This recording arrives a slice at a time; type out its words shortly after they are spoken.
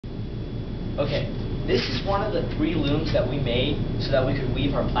Okay, this is one of the 3 looms that we made so that we could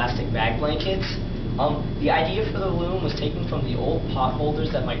weave our plastic bag blankets. The idea for the loom was taken from the old pot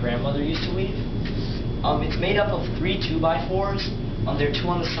holders that my grandmother used to weave. It's made up of 3 2x4s. There are 2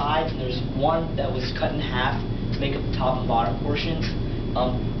 on the sides, and there's 1 that was cut in half to make up the top and bottom portions.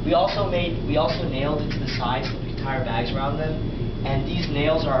 We also nailed it to the sides so we could tie our bags around them, and these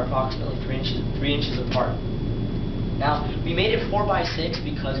nails are approximately 3 inches apart. Now, we made it 4x6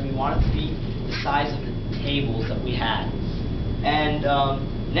 because we wanted to be the size of the tables that we had. And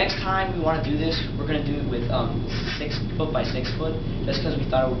next time we want to do this, we're going to do it with 6 foot by 6 foot, just because we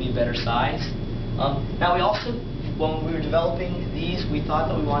thought it would be a better size. Now, we also, when we were developing these, we thought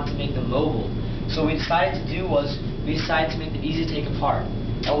that we wanted to make them mobile. So what we decided to do was, we decided to make them easy to take apart.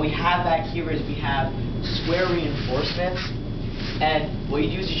 And what we have back here is we have square reinforcements. And what you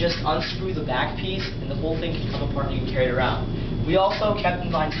do is you just unscrew the back piece, and the whole thing can come apart and you can carry it around. We also kept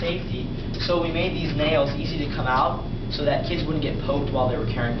in mind safety, so we made these nails easy to come out so that kids wouldn't get poked while they were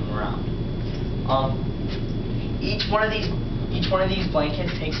carrying them around. Each one of these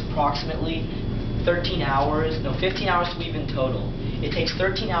blankets takes approximately 15 hours to weave in total. It takes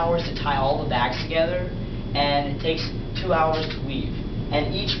 13 hours to tie all the bags together, and it takes 2 hours to weave.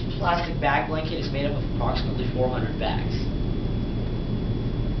 And each plastic bag blanket is made up of approximately 400 bags.